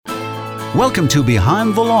Welcome to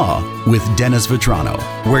Behind the Law with Dennis Vetrano,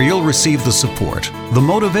 where you'll receive the support, the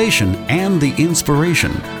motivation, and the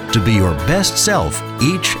inspiration to be your best self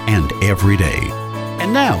each and every day.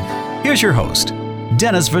 And now, here's your host,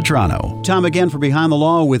 Dennis Vetrano. Time again for Behind the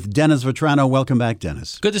Law with Dennis Vetrano. Welcome back,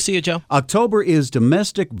 Dennis. Good to see you, Joe. October is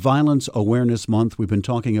Domestic Violence Awareness Month. We've been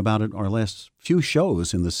talking about it our last few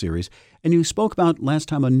shows in the series. And you spoke about last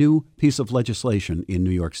time a new piece of legislation in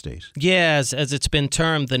New York State. Yeah, as it's been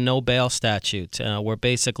termed, the no bail statute, where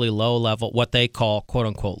basically low-level, what they call,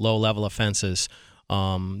 quote-unquote, low-level offenses,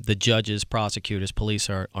 the judges, prosecutors,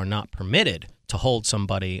 police are not permitted to hold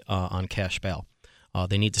somebody on cash bail.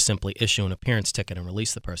 They need to simply issue an appearance ticket and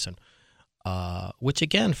release the person. Which,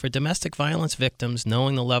 again, for domestic violence victims,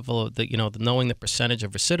 knowing the level of knowing the percentage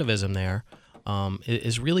of recidivism there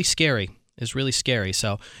is really scary. Is really scary.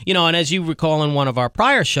 So, and as you recall in one of our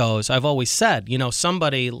prior shows, I've always said,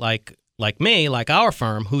 somebody like me, like our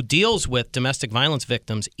firm, who deals with domestic violence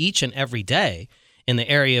victims each and every day in the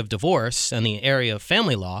area of divorce and the area of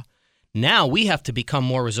family law, now we have to become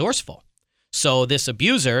more resourceful. So this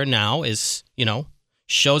abuser now is,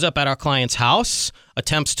 shows up at our client's house,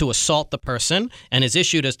 attempts to assault the person, and is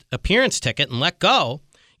issued an appearance ticket and let go.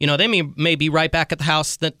 They may be right back at the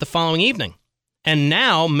house the following evening. And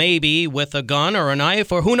now maybe with a gun or a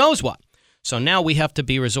knife or who knows what. So now we have to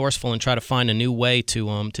be resourceful and try to find a new way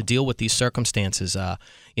to deal with these circumstances.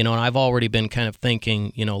 And I've already been kind of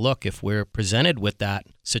thinking, look, if we're presented with that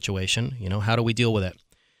situation, how do we deal with it?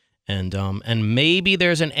 And maybe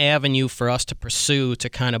there's an avenue for us to pursue to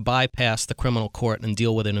kind of bypass the criminal court and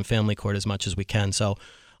deal with it in family court as much as we can. So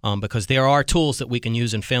because there are tools that we can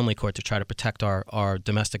use in family court to try to protect our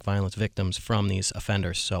domestic violence victims from these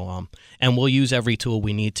offenders. So, and we'll use every tool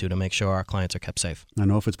we need to make sure our clients are kept safe. I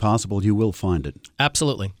know if it's possible, you will find it.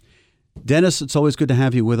 Absolutely. Dennis, it's always good to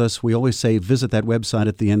have you with us. We always say visit that website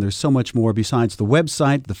at the end. There's so much more besides the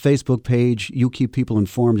website, the Facebook page. You keep people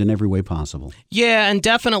informed in every way possible. Yeah, and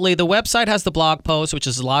definitely the website has the blog post, which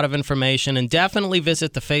is a lot of information, and definitely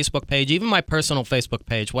visit the Facebook page, even my personal Facebook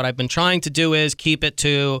page. What I've been trying to do is keep it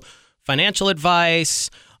to financial advice,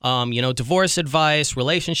 divorce advice,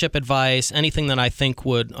 relationship advice, anything that I think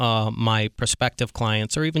would my prospective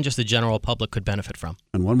clients or even just the general public could benefit from.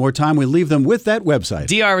 And one more time, we leave them with that website.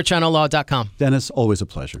 drvetranolaw.com. Dennis, always a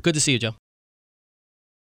pleasure. Good to see you, Joe.